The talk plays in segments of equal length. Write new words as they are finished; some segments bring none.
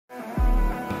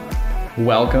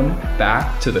Welcome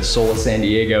back to the Sola San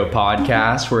Diego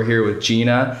podcast. We're here with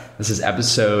Gena. This is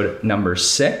episode number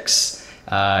 6.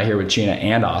 Here with Gena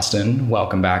and Austin.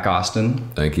 Welcome back, Austin.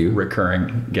 Thank you.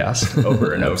 Recurring guest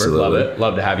over and over. Love it.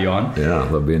 Love to have you on. Yeah,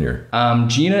 love being here.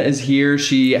 Gena is here.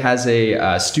 She has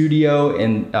a studio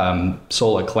in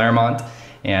Sola, Claremont,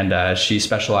 and she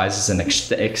specializes in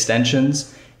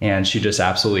extensions, and she just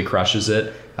absolutely crushes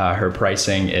it. Her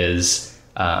pricing is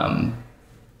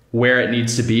where it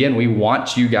needs to be, and we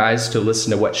want you guys to listen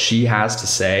to what she has to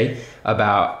say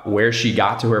about where she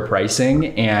got to her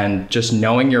pricing and just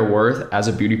knowing your worth as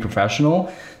a beauty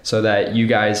professional so that you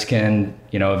guys can,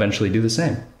 eventually do the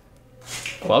same.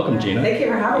 Welcome, Gena. Thank you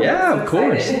for having me. Yeah, of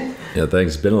course. Yeah,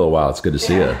 thanks. It's been a little while. It's good to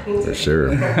see you, for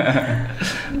sure.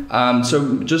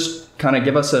 So just kind of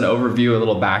give us an overview, a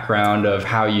little background of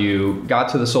how you got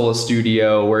to the Sola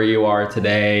studio, where you are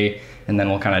today, and then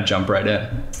we'll kind of jump right in.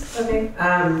 Okay.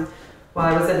 Well,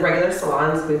 I was in regular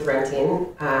salons, booth renting.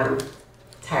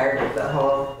 Tired of the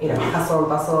whole, hustle and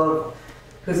bustle of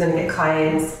who's going to get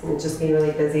clients and just being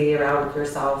really busy around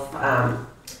yourself.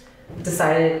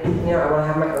 Decided, I want to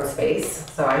have my own space.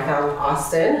 So I found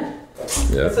Austin.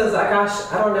 Yeah. This was,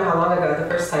 gosh, I don't know how long ago the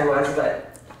first time was,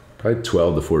 but probably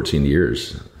 12 to 14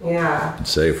 years. Yeah. I'd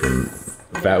say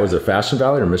was it Fashion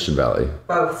Valley or Mission Valley?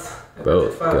 Both.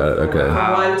 Both. Got it. Okay.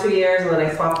 Wow. 2 years, and then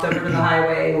I swapped over to the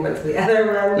highway and went to the other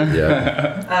one.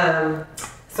 Yeah.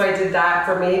 So I did that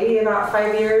for maybe about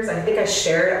 5 years. I think I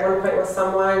shared at one point with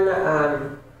someone.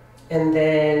 And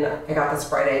then I got this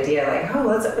bright idea, like, oh,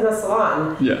 let's open a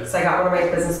salon. Yeah. So I got one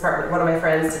of my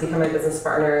friends to become my business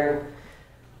partner. And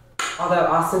although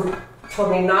Austin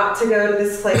told me not to go to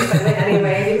this place, I went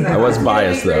anyway. Because I was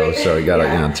biased though, so you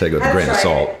gotta take it with a grain of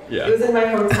salt. Yeah. It was in my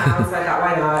hometown, so I thought,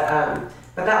 why not?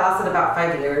 But that lasted about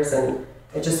 5 years, and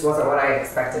it just wasn't what I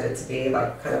expected it to be,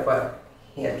 like kind of what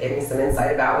he had gave me some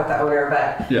insight about with the owner.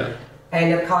 But yeah. I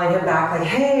ended up calling him back, like,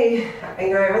 hey, I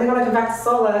really want to come back to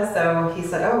Sola. So he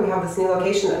said, oh, we have this new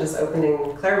location that just opened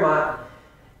in Claremont.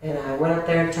 And I went up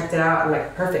there, checked it out, and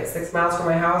like, perfect, 6 miles from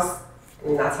my house.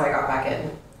 And that's how I got back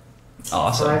in.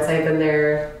 Awesome. So I'd say I've been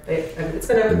there, it's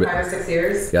been open 5 or 6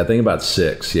 years. Yeah, I think about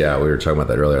 6. Yeah, we were talking about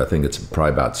that earlier. I think it's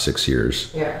probably about 6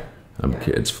 years. Yeah.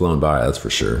 It's flown by, that's for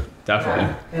sure.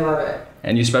 Definitely. Yeah, I love it.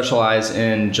 And you specialize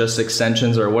in just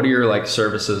extensions, or what are your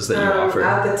services that you offer?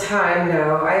 At the time,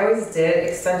 no. I always did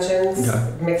extensions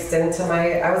mixed into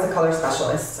I was a color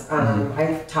specialist.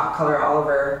 I taught color all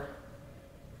over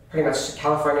pretty much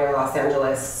California, Los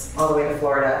Angeles, all the way to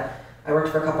Florida. I worked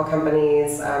for a couple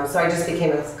companies, so I just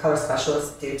became a color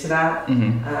specialist due to that.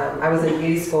 I was in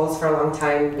beauty schools for a long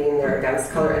time, being their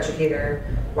advanced color educator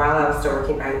while I was still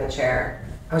working behind the chair.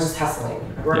 I was just hustling.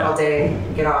 I'd work all day,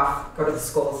 get off, go to the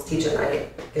schools, teach at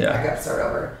night, get back up, start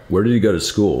over. Where did you go to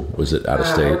school? Was it out of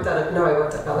state? I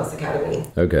worked at Bellas Academy.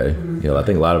 Okay. Yeah, I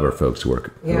think a lot of our folks went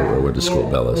to school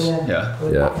at Bellas.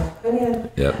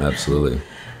 Yeah, absolutely.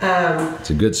 It's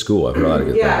a good school. I've heard a lot of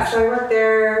good things. Yeah, so I worked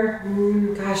there,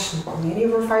 maybe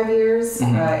over 5 years.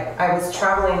 I was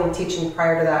traveling and teaching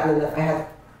prior to that, and then I had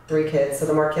 3 kids. So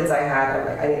the more kids I had, I'm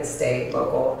like, I need to stay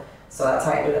local. So that's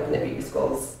how I ended up in the beauty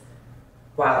schools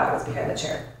while I was behind the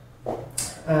chair.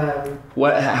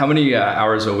 How many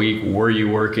hours a week were you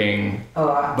working a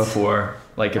lot before?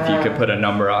 Like if you could put a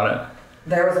number on it.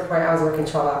 There was a point I was working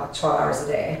 12 hours a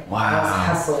day. Wow. I was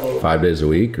hustling. 5 days a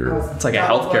week? It's like a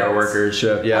healthcare worker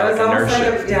shift. Yeah, like a nurse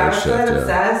shift. I was kind of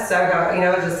obsessed. So I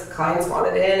got, just clients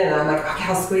wanted in, and I'm like, okay,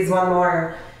 I'll squeeze one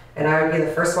more. And I would be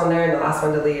the first one there and the last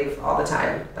one to leave all the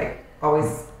time. Like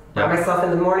always by myself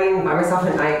in the morning, by myself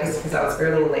at night, just because I was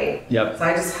early and late. Yep. So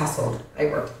I just hustled. I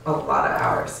worked a lot of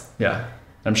hours. Yeah.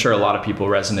 I'm sure a lot of people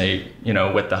resonate,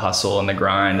 with the hustle and the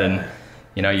grind, and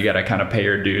you got to kind of pay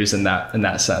your dues in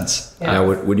that sense. Yeah.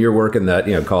 Now, when you're working that,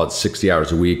 call it 60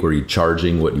 hours a week, were you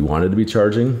charging what you wanted to be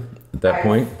charging at that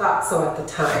point? I thought so at the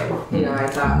time. I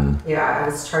thought, I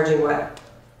was charging what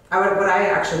I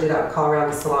actually did. I would call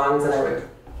around the salons and I would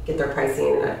get their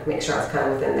pricing and I'd make sure I was kind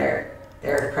of within their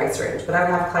price range. But I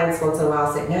would have clients once in a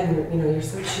while say, man, you're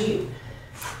so cheap.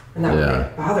 And that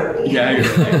would bother me. Yeah, you're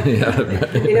right.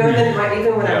 And then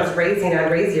even when I was raising,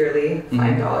 I'd raise yearly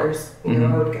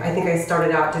 $5. I think I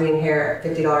started out doing hair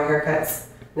 $50 haircuts.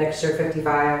 Next year,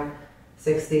 $55,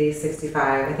 $60, $65.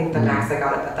 I think the max I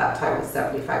got at that time was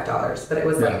 $75. But it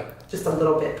was like just a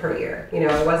little bit per year.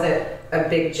 It wasn't a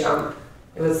big jump.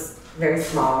 It was very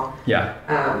small. Yeah.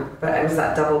 But it was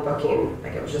that double booking.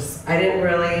 Like it was just, I didn't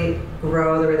really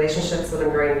grow the relationships that I'm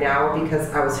growing now because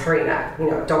I was hurrying up.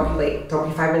 Don't be late. Don't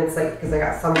be 5 minutes late because I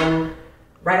got someone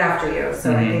right after you.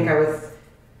 So I think I was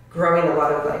growing a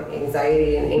lot of like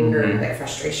anxiety and anger and like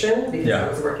frustration because I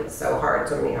was working so hard,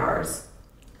 so many hours.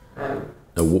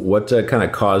 What kind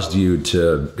of caused you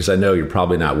to, because I know you're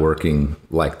probably not working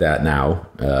like that now,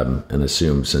 and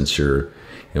assume since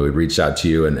we reached out to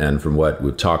you and from what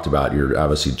we've talked about, you're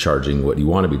obviously charging what you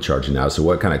want to be charging now. So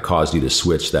what kind of caused you to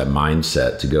switch that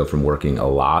mindset to go from working a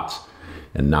lot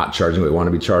and not charging what you want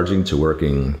to be charging to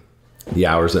working the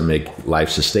hours that make life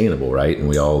sustainable, right? And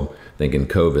we all, think in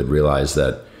COVID, realized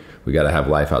that we got to have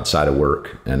life outside of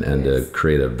work and to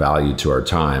create a value to our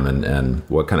time. And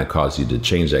what kind of caused you to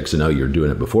change that? Because I know you're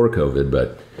doing it before COVID,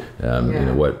 but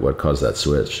what caused that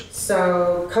switch?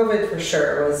 So COVID for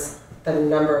sure was the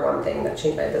number one thing that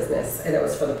changed my business, and it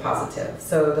was for the positive.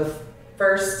 So the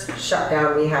first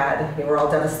shutdown we had, we were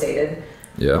all devastated.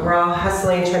 Yeah. We're all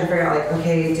hustling, trying to figure out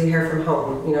okay, do hair from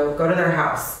home, go to their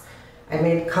house. I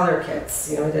made color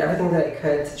kits, I did everything that I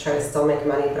could to try to still make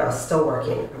money, but I was still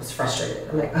working. I was frustrated.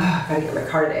 I'm like, I gotta get my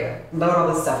car today. Load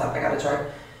all this stuff up. I gotta drive.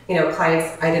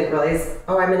 Clients, I didn't realize,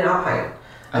 I'm in Alpine.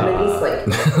 I'm in Eastlake.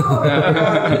 I'm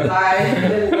gonna die.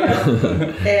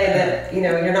 And,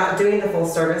 you're not doing the full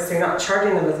service, so you're not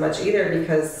charging them as much either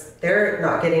because they're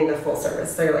not getting the full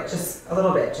service. They're like, just a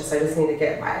little bit, I just need to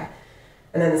get by.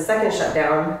 And then the second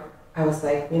shutdown, I was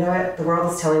like, you know what? The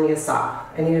world is telling me to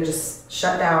stop. I need to just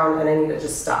shut down and I need to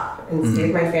just stop and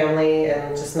save my family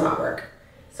and just not work.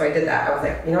 So I did that. I was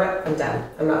like, you know what? I'm done.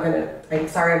 I'm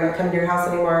sorry, I'm not coming to your house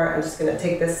anymore. I'm just going to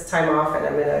take this time off and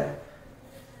I'm going to,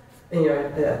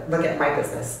 look at my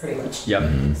business pretty much. Yep.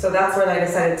 Mm-hmm. So that's when I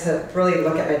decided to really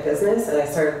look at my business, and I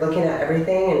started looking at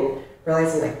everything and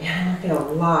realizing man, I'm working a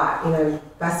lot. I'm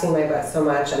busting my butt so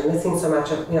much. I'm missing so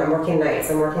much of, I'm working nights,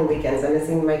 I'm working weekends, I'm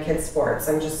missing my kids' sports.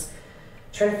 I'm just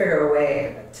trying to figure a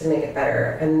way to make it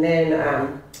better. And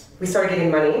then we started getting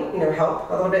money, help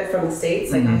a little bit from the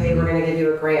States, like, hey, we're going to give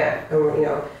you a grant.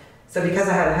 And, so because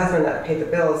I had a husband that paid the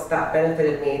bills, that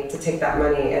benefited me to take that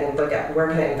money and look at where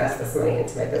can I invest this money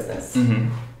into my business.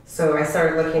 Mm-hmm. So I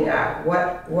started looking at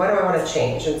what do I want to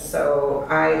change. And so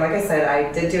like I said,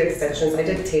 I did do extensions. I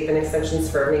did tape and extensions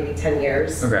for maybe 10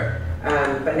 years. Okay.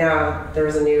 But now there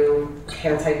was a new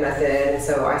hand-tied method, and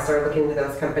so I started looking into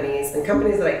those companies and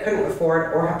companies that I couldn't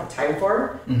afford or have the time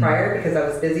for prior because I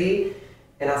was busy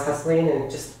and I was hustling and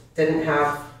just didn't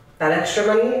have that extra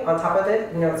money on top of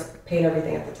it. It's paying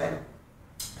everything at the time.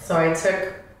 So I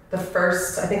took the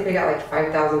first, I think we got like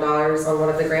 $5,000 on one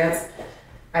of the grants.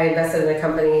 I invested in a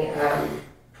company.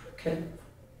 Can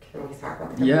we talk about the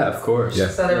company? Yeah, of course. Yeah.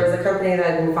 So there was a company that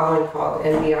I'd been following called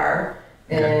NBR,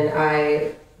 and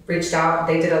I reached out.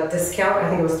 They did a discount. I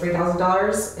think it was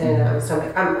 $3,000, and so I'm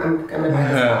like, I'm gonna buy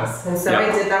this class. And so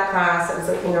I did that class. It was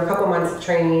a couple months of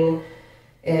training,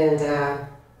 and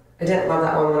I didn't love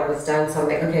that one when I was done. So I'm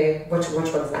like, okay, which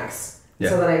one's next? Yeah.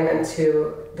 So then I went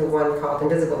to the one called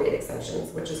Invisible Bead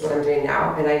Extensions, which is what I'm doing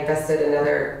now, and I invested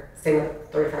another same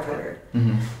 $3,500,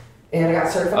 and I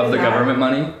got certified of the government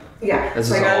money. Yeah,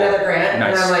 so I got another grant,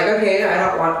 nice. And I'm like, okay, I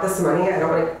don't want this money. I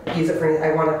don't want to use it for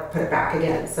anything. I want to put it back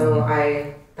again. So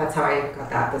that's how I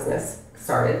got that business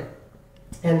started.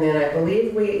 And then I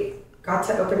believe we got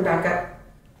to open back up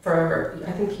for,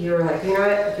 I think you were like, you know what,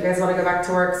 if you guys want to go back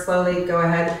to work slowly, go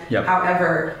ahead. Yep.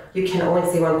 However, you can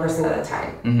only see one person at a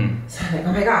time. Mm-hmm. So I'm like,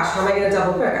 oh my gosh, how am I going to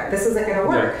double book? This isn't going to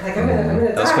work. Yeah. Like, I'm going to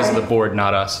die. That's because of the board,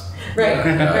 not us. Right.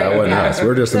 That wasn't us.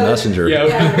 We're just the messenger. Yeah.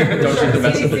 Don't shoot the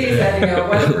messenger. CDC said,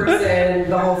 one person,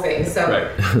 the whole thing. So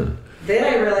then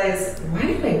I realized, why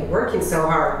am I working so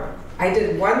hard? I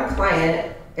did one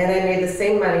client, and I made the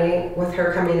same money with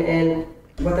her coming in,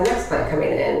 with the next client coming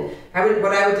in.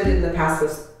 What I would do in the past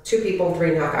was 2 people,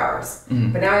 3.5 hours.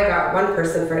 Mm-hmm. But now I got one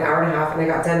person for an hour and a half, and I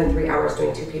got done in 3 hours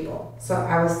doing 2 people. So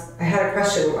I had a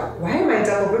question: why am I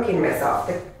double booking myself?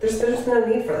 Like, there's no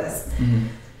need for this. Mm-hmm.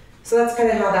 So that's kind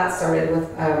of how that started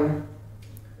with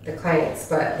the clients.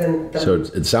 But then so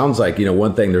it sounds like,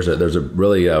 one thing. There's a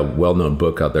really well-known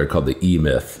book out there called The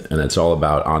E-Myth, and it's all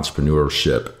about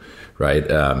entrepreneurship, right?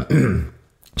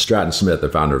 Stratton Smith, the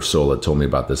founder of Sola, told me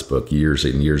about this book years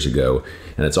and years ago,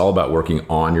 and it's all about working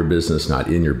on your business, not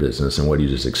in your business. And what you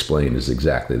just explained is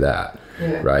exactly that,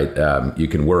 right? You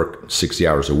can work 60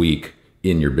 hours a week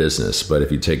in your business, but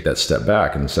if you take that step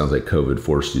back, and it sounds like COVID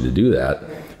forced you to do that,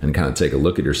 and kind of take a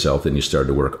look at yourself, then you start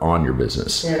to work on your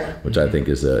business, which I think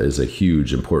is a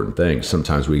huge, important thing.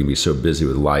 Sometimes we can be so busy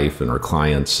with life and our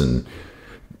clients and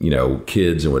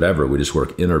kids and whatever, we just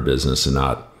work in our business and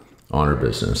not on our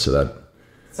business. So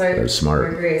that's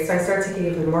smart. I agree. So I started taking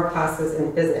even more classes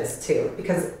in business too,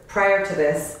 because prior to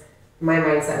this, my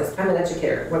mindset was, I'm an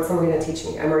educator. What's someone going to teach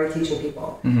me? I'm already teaching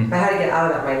people. Mm-hmm. But I had to get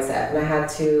out of that mindset, and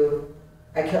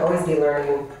I can always be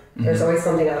learning There's always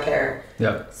something out there.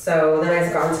 Yep. So then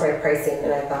I got into my pricing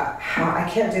and I thought, I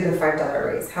can't do the $5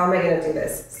 raise. How am I going to do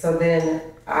this? So then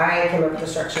I came up with the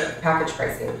structure of package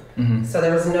pricing. So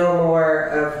there was no more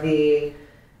of the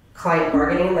client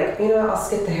bargaining, like, I'll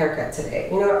skip the haircut today. I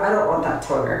don't want that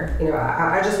toner.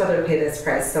 I just rather pay this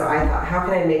price. So I thought, how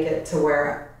can I make it to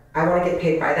where I want to get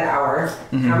paid by the hour?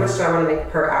 How much do I want to make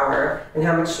per hour? And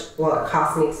how much will it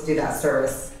cost me to do that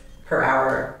service per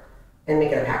hour and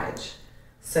make it a package?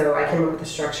 So I came up with a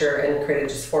structure and created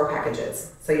just 4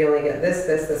 packages. So you only get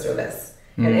this, or this.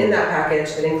 And in that package,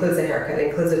 it includes a haircut, it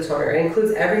includes a toner, it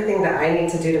includes everything that I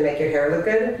need to do to make your hair look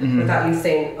good without you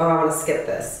saying, I want to skip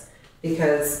this.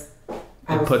 Because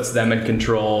it puts them in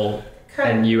control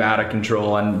and you out of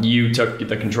control, and you took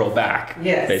the control back,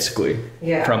 basically,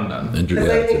 from them. Because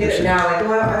I even get it now, like,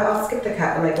 I'll skip the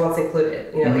cut. I'm like, well, it's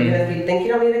included. Even if you think you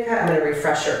don't need a cut, I'm going to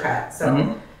refresh your cut.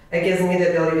 So it gives me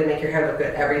the ability to make your hair look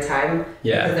good every time.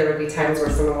 Yeah. Because there would be times where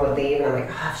someone would leave and I'm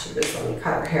like, she really let me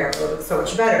cut her hair. It would look so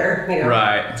much better.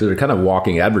 Right. So they're kind of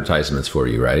walking advertisements for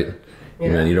you, right?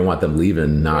 Yeah. You don't want them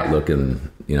leaving not looking,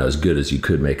 as good as you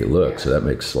could make it look. So that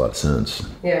makes a lot of sense.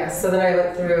 Yeah. So then I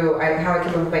went through how I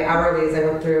came up with my hourlies. I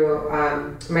went through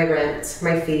my rent,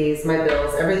 my fees, my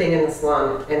bills, everything in the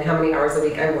salon, and how many hours a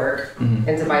week I work, and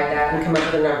divide that and come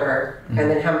up with a number. And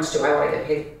then how much do I want to get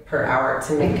paid per hour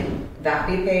to make that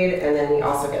be paid, and then we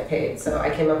also get paid. So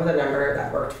I came up with a number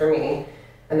that worked for me,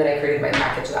 and then I created my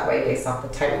package that way based off the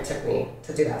time it took me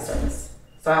to do that service.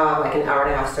 So I'll have like an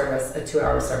 1.5-hour service, a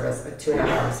 2-hour service, a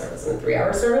 2.5-hour service, and a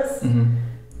 3-hour service.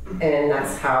 And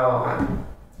that's how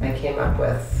I came up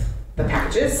with the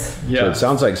packages. Yeah. So it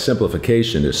sounds like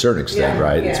simplification to a certain extent,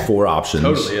 right? It's 4 options.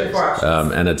 Totally is. 4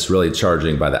 options. And it's really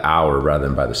charging by the hour rather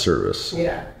than by the service.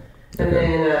 Yeah. And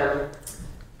then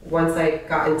once I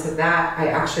got into that, I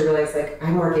actually realized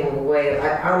I'm working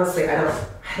honestly, I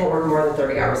don't work more than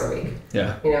 30 hours a week.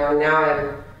 Yeah. And now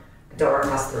I don't work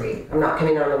past 3. I'm not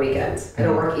coming on the weekends. I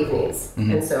don't work evenings.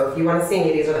 And so if you want to see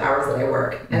me, these are the hours that I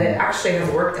work. And it actually has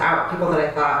worked out. People that I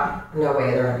thought, no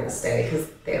way, they're not going to stay because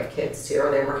they have kids too,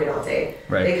 or they're working all day.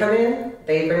 Right. They come in,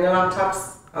 they bring their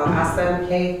laptops. I'll ask them,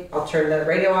 hey, I'll turn the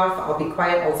radio off. I'll be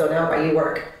quiet. I'll zone out while you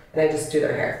work. And I just do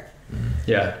their hair.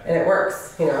 Yeah. And it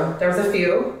works. There was a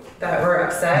few that were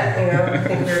upset. I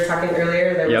think we were talking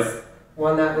earlier. There was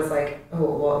one that was like,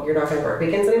 oh, well, you're not going to work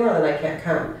weekends anymore, then I can't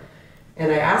come.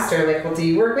 And I asked her, well, do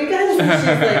you work weekends? And she's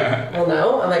like, well,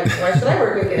 no. I'm like, why should I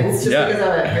work weekends? Just because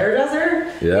I'm a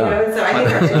hairdresser? Yeah. And so I think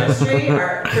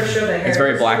our industry, for sure, the hair it's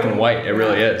very black and white. It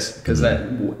really is. Because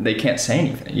they can't say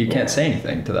anything. You can't say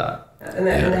anything to that. And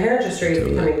the hair industry is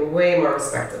becoming way more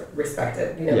respected.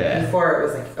 Before it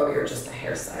was like, oh, you're just a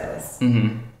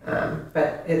hairstylist.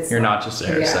 But it's... You're not just a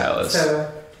hairstylist.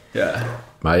 So,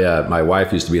 My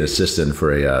wife used to be an assistant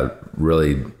for a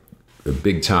really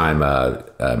big time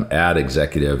ad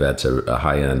executive at a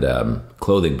high-end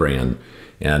clothing brand.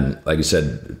 And like you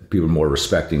said, people are more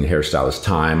respecting hairstylist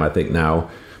time, I think, now.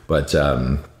 But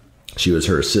she was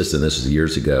her assistant. This was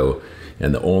years ago.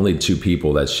 And the only 2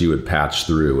 people that she would patch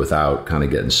through without kind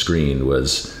of getting screened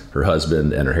was her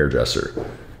husband and her hairdresser.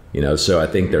 So I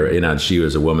think she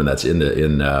was a woman that's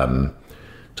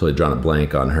totally drawn a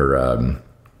blank on her,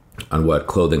 on what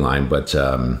clothing line, but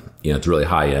it's really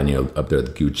high end, up there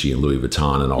with Gucci and Louis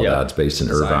Vuitton and all that. It's based in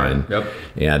Irvine. Yep.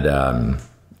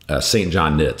 And St.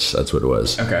 John Knits, that's what it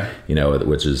was. Okay.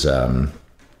 Which is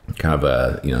kind of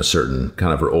a certain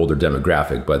kind of her older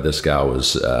demographic, but this gal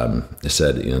was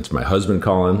said, it's my husband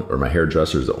calling or my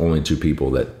hairdresser is the only 2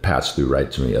 people that pass through right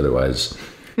to me. Otherwise,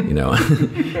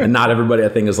 and not everybody I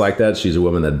think is like that. She's a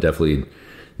woman that definitely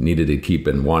needed to keep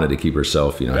and wanted to keep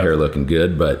herself, hair looking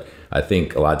good. But I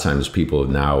think a lot of times people are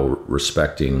now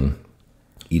respecting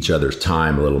each other's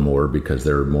time a little more because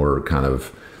they're more kind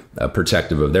of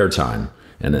protective of their time.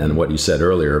 And what you said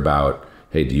earlier about,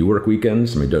 hey, do you work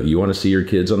weekends? Don't you want to see your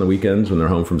kids on the weekends when they're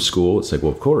home from school? It's like,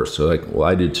 well, of course. So well,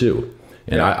 I do too.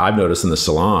 And I've noticed in the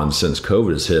salons since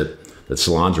COVID has hit that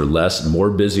salons are more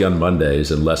busy on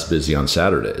Mondays and less busy on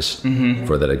Saturdays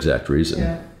for that exact reason.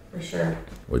 Yeah, for sure.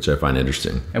 Which I find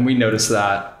interesting. And we noticed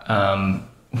that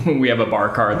we have a bar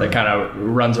cart that kind of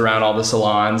runs around all the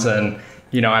salons, and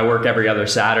I work every other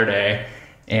Saturday,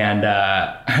 and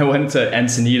I went to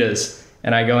Encinitas.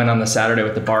 And I go in on the Saturday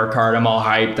with the bar cart. I'm all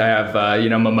hyped. I have,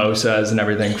 mimosas and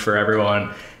everything for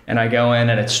everyone. And I go in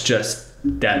and it's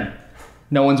just dead.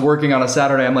 No one's working on a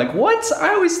Saturday. I'm like, what? I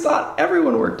always thought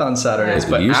everyone worked on Saturdays.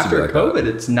 But after COVID,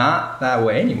 it's not that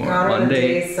way anymore.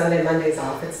 Sunday, Monday's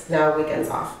off. It's now weekends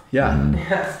off.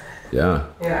 Yeah. Yeah.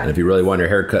 And if you really want your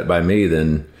hair cut by me,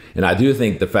 then, and I do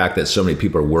think the fact that so many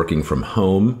people are working from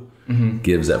home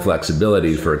gives that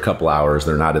flexibility for a couple hours.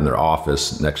 They're not in their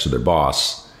office next to their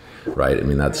boss, right? I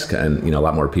mean, that's kind of, a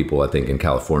lot more people I think in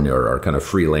California are kind of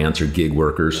freelance or gig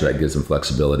workers, so that gives them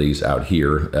flexibilities out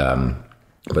here.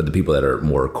 But the people that are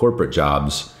more corporate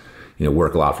jobs,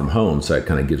 work a lot from home, so that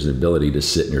kind of gives the ability to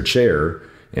sit in your chair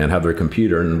and have their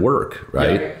computer and work,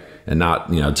 right? Yeah. And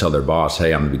not, tell their boss,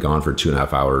 hey, I'm gonna be gone for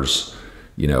 2.5 hours,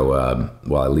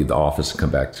 while I leave the office and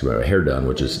come back to my hair done,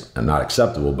 which is not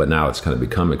acceptable, but now it's kind of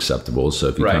become acceptable. So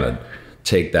if you kind of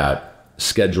take that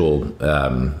schedule,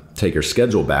 take your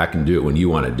schedule back and do it when you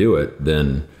want to do it,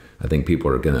 then I think people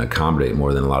are going to accommodate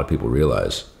more than a lot of people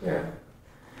realize. Yeah.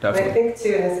 Definitely. And I think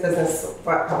too in this business,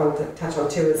 what I wanted to touch on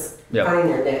too is finding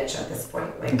your niche at this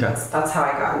point. Like that's how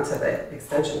I got into the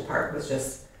extension part, was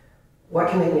just what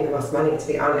can make me the most money, to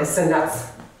be honest. And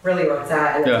that's really where it's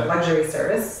at. And it's a luxury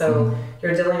service. So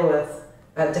you're dealing with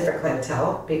a different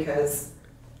clientele because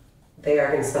they are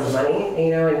going to spend the money, and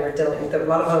you're dealing, a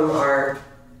lot of them are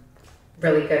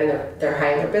really good and they're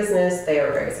high in their business. They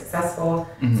are very successful.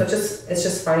 So it's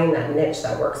just finding that niche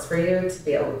that works for you to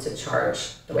be able to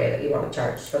charge the way that you want to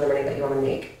charge for the money that you want to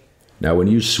make. Now, when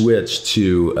you switch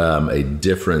to a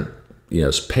different,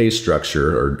 pay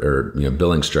structure or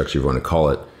billing structure, if you want to call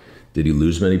it, did you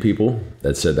lose many people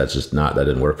that said that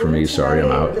didn't work for me? Sorry, I'm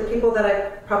out. The people that I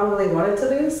probably wanted to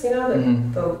lose,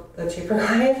 the cheaper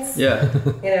clients. Yeah.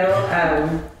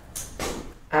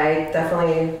 I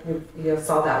definitely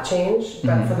saw that change,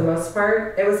 but for the most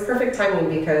part, it was perfect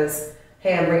timing because,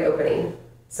 hey, I'm reopening,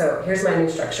 so here's my new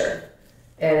structure,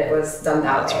 and it was done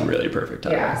that way. That's really perfect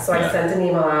timing. Yeah, so I sent an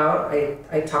email out.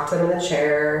 I talked to them in the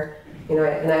chair.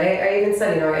 And I even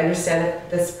said, I understand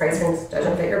if this price range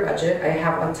doesn't fit your budget. I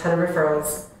have a ton of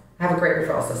referrals. I have a great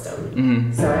referral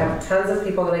system. So I have tons of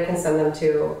people that I can send them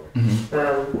to.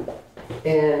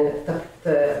 And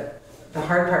the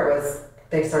hard part was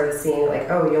they started seeing like,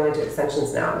 oh, you only do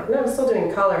extensions now. I'm like, no, I'm still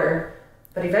doing color.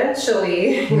 But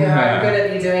eventually, I'm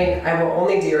going to be I will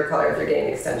only do your color if you're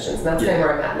getting extensions. And that's kind of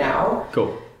where I'm at now.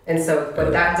 Cool. And so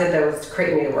what that did, though, was to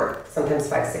create me to work sometimes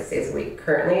 5-6 days a week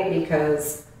currently,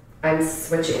 because I'm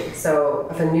switching. So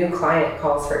if a new client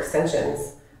calls for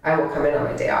extensions, I will come in on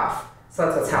my day off. So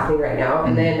that's what's happening right now.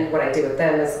 And then what I do with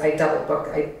them is I double book.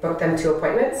 I book them 2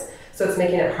 appointments. So it's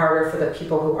making it harder for the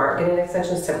people who aren't getting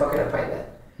extensions to book an appointment.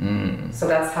 So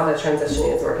that's how the transition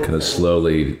is working. Kind of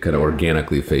slowly, kind of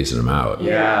organically phasing them out.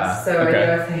 Yeah. So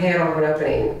if hey, I don't have an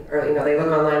opening, or they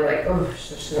look online like, oh,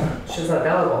 she's not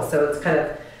available. So it's kind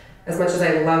of, as much as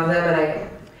I love them and I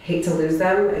hate to lose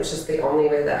them, it's just the only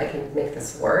way that I can make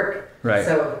this work. Right.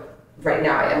 So right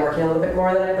now I am working a little bit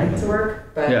more than I'd like to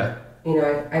work, but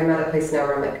I'm at a place now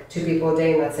where I'm like 2 people a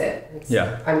day and that's it.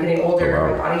 I'm getting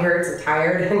older, my body hurts, I'm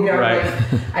tired, and right.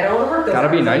 I'm like, I don't want to work those Gotta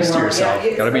hours be nice anymore. to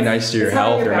yourself. Gotta be nice to your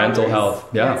health, your mental health.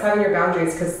 Yeah. It's having your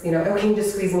boundaries, because oh, can you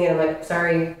just squeeze me in? I'm like,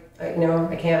 sorry,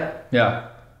 I can't. Yeah.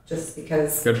 Just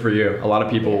because. Good for you. A lot of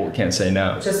people can't say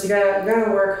no. Just you gotta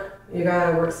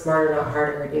work smarter, not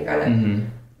harder, and you gotta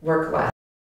work less.